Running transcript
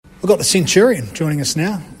We've got the Centurion joining us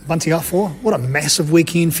now, Bunty Afoa. What a massive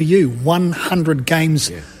weekend for you. 100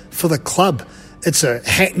 games for the club. It's a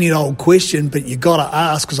hackneyed old question, but you got to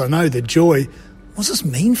ask because I know the joy. What does this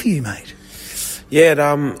mean for you, mate?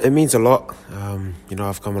 Yeah, it means a lot.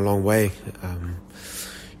 I've come a long way.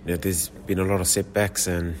 There's been a lot of setbacks,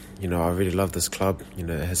 and I really love this club. It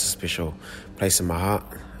has a special place in my heart.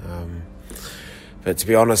 But to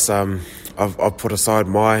be honest, I've put aside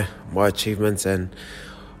my achievements, and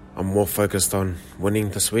I'm more focused on winning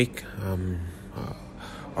this week.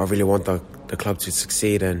 I really want the club to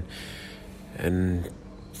succeed, and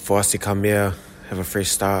for us to come here, have a fresh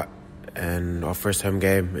start, and our first home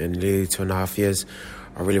game in nearly 2.5 years.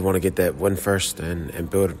 I really want to get that win first and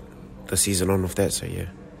build the season on with that. So yeah.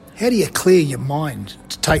 How do you clear your mind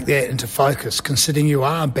to take that into focus, considering you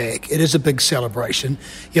are back? It is a big celebration.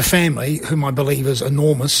 Your family, whom I believe is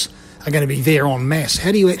enormous, are going to be there en masse.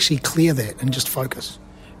 How do you actually clear that and just focus?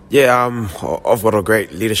 Yeah, I've got a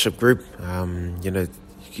great leadership group.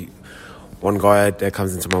 One guy that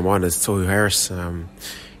comes into my mind is Tohu Harris.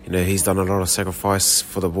 He's done a lot of sacrifice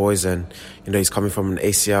for the boys, and he's coming from an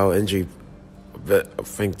ACL injury, I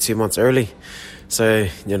think 2 months early. So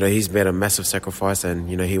he's made a massive sacrifice, and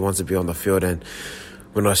he wants to be on the field. And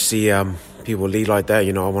when I see people lead like that,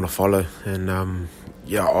 I want to follow. And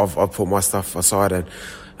I've put my stuff aside, and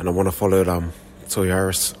I want to follow Tohu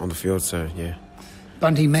Harris on the field. So yeah.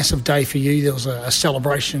 Bunty, massive day for you. There was a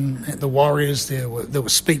celebration at the Warriors. There were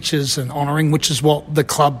speeches and honouring, which is what the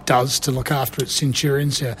club does to look after its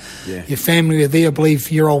Centurions. Your family were there. I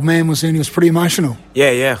believe your old man was there, and he was pretty emotional.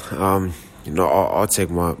 Yeah. I'll take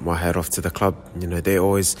my hat off to the club. They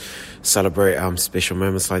always celebrate special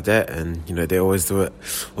moments like that, and they always do it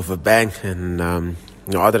with a bang. And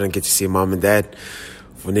I didn't get to see Mum and Dad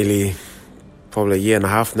for nearly probably 1.5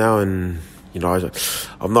 years now, and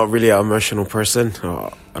I'm not really an emotional person,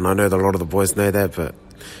 and I know that a lot of the boys know that, but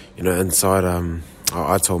inside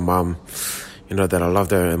I told Mum that I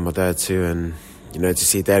loved her, and my dad too, and to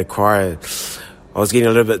see Dad cry, I was getting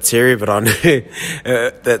a little bit teary, but I knew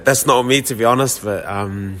that's not me, to be honest. But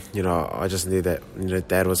I just knew that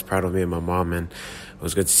Dad was proud of me and my mum, and it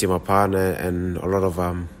was good to see my partner and a lot of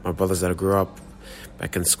my brothers that I grew up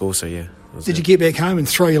back in school. So yeah. Did you get back home and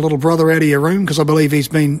throw your little brother out of your room? Because I believe he's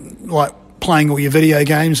been playing all your video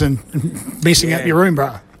games and messing up your room,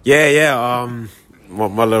 bro. Yeah.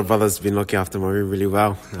 My little brother's been looking after my room really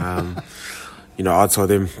well. I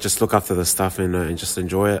told him just look after the stuff and just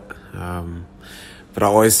enjoy it. But I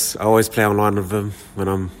always play online with him when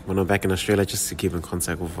I'm back in Australia, just to keep in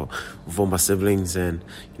contact with all my siblings, and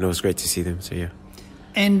it's great to see them. So yeah.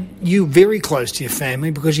 And you're very close to your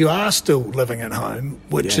family because you are still living at home,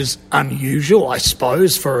 which is unusual, I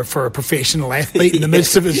suppose, for a professional athlete in the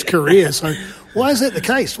midst of his career. So why is that the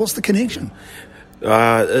case? What's the connection?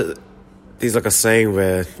 There's like a saying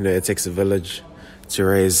where it takes a village to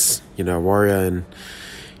raise a warrior,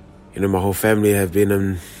 and my whole family have been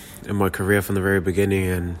in my career from the very beginning,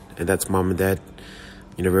 and that's Mum and Dad.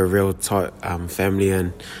 We're a real tight family,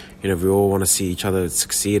 and we all want to see each other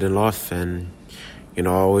succeed in life, and I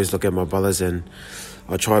always look at my brothers and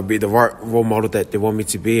I try to be the right role model that they want me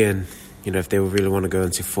to be. And, if they really want to go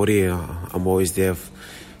into footy, I'm always there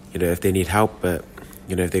if they need help. But,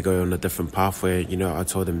 if they go on a different pathway, I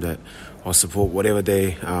told them that I'll support whatever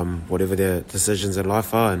their decisions in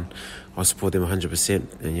life are, and I'll support them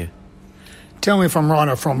 100%. And yeah. Tell me if I'm right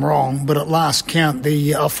or if I'm wrong, but at last count,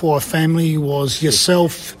 the Afoa family was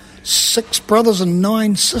yourself, 6 brothers and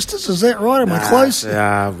 9 sisters. Is that right? Am I close?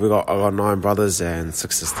 Yeah, I got 9 brothers and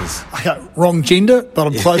 6 sisters. Okay, wrong gender, but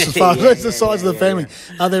I'm close as far as the size of the family.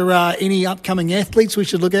 Are there any upcoming athletes we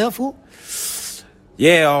should look out for?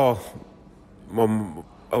 Yeah, I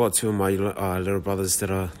got 2 of my little brothers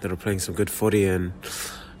that are playing some good footy, and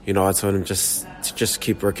I told them just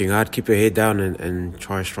keep working hard, keep your head down, and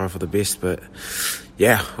try and strive for the best. But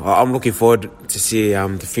yeah, I'm looking forward to see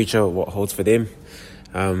the future, what holds for them.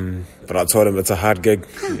 But I told him it's a hard gig.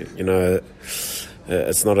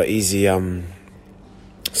 It's not an easy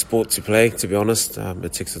sport to play, to be honest.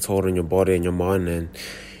 It takes a toll on your body and your mind, and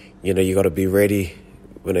you got to be ready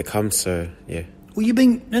when it comes. So yeah. Well, you've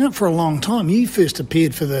been in it for a long time. You first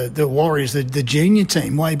appeared for the Warriors, the junior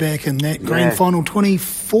team, way back in that grand final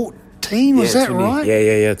 2014. Was that right?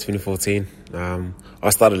 Yeah, 2014. I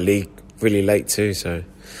started league really late too, so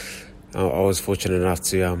I was fortunate enough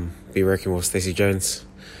to be working with Stacey Jones,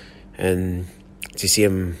 and to see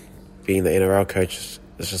him being the NRL coach,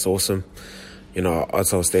 it's just awesome. I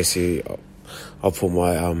told Stacey I'll put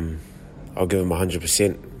I'll give him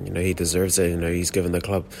 100%. He deserves it. He's given the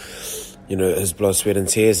club his blood, sweat and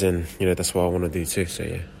tears, and that's what I want to do too. So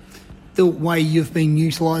yeah. the way you've been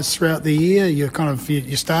utilised throughout the year? You're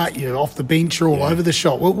you start, you're off the bench, you're all over the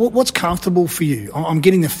shop. What's comfortable for you? I'm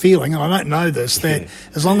getting the feeling, and I don't know this, that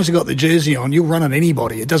as long as you've got the jersey on, you'll run at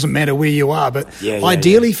anybody. It doesn't matter where you are, but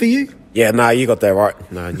ideally for you? Yeah, no, you got that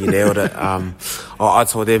right. No, you nailed it. I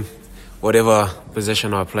told him, whatever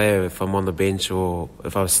position I play, if I'm on the bench or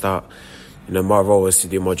if I start, my role is to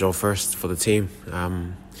do my job first for the team.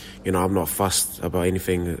 I'm not fussed about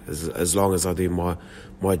anything. As long as I do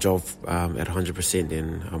my job at 100%,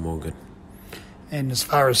 then I'm all good. And as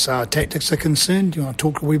far as tactics are concerned, do you want to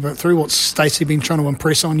talk a wee bit through what Stacey been trying to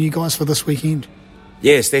impress on you guys for this weekend?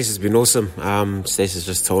 Yeah, Stacey's been awesome. Stacey's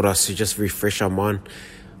just told us to just refresh our mind.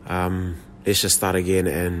 Let's just start again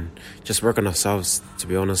and just work on ourselves, to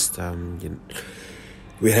be honest.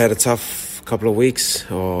 We had a tough couple of weeks,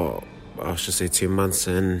 or I should say 2 months,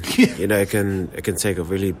 and it can take a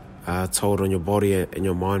really toll on your body and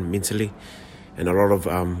your mind mentally, and a lot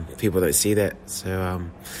of people don't see that. So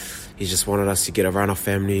he just wanted us to get around our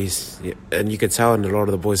families, and you could tell in a lot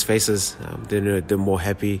of the boys' faces, they're more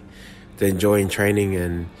happy, they're enjoying training,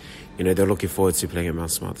 and they're looking forward to playing at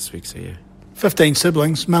Mount Smart this week. So 15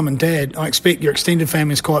 siblings, mum and dad. I expect your extended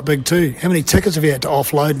family is quite big too. How many tickets have you had to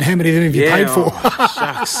offload, and how many of them have you paid for?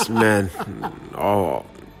 Shucks, man. I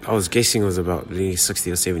was guessing it was about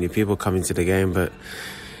 60 or 70 people coming to the game, but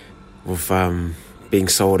with being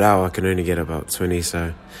sold out, I can only get about 20.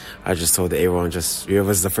 So I just told everyone,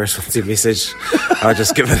 whoever's the first one to message, I'll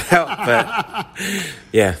just give it out.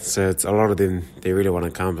 But so it's a lot of them, they really want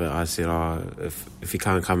to come, but I said, if you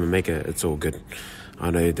can't come and make it, it's all good. I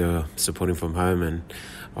know they're supporting from home, and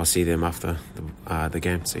I'll see them after the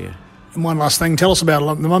game. So And one last thing, tell us about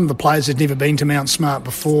one of the players who'd never been to Mount Smart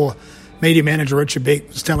before. Media manager Richard Beck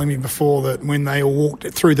was telling me before that when they all walked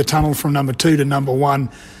through the tunnel from number 2 to number 1,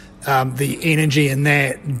 the energy in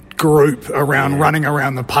that group around running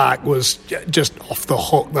around the park was just off the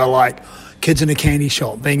hook. They're like kids in a candy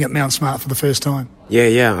shop being at Mount Smart for the first time.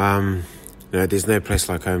 There's no place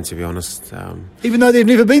like home, to be honest. Even though they've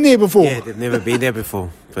never been there before. Yeah, they've never been there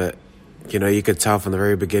before. But you could tell from the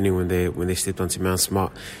very beginning when they stepped onto Mount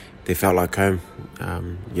Smart, they felt like home.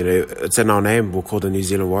 It's in our name. We're called the New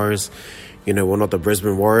Zealand Warriors. We're not the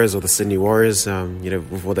Brisbane Warriors or the Sydney Warriors.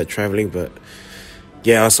 With all that travelling, but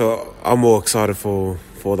so I'm more excited for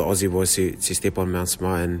the Aussie boys to step on Mount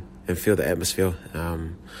Smart and feel the atmosphere.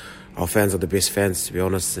 Our fans are the best fans, to be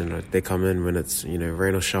honest, and they come in when it's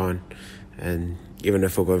rain or shine, and even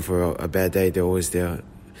if we're going for a bad day, they're always there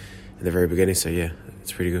in the very beginning. So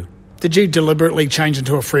it's pretty good. Did you deliberately change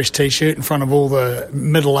into a fresh T-shirt in front of all the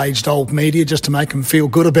middle-aged old media just to make them feel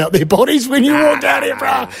good about their bodies when you walked out here,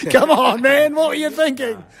 bro? Come on, man. What were you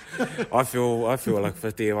thinking? I feel like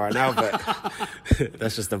 50 right now, but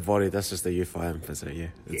that's just the body. That's just the youth I am. So,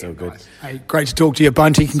 it's all good. Nice. Hey, great to talk to you,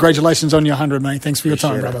 Bunty. Congratulations on your 100, mate. Thanks for your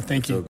time, brother. Thank you.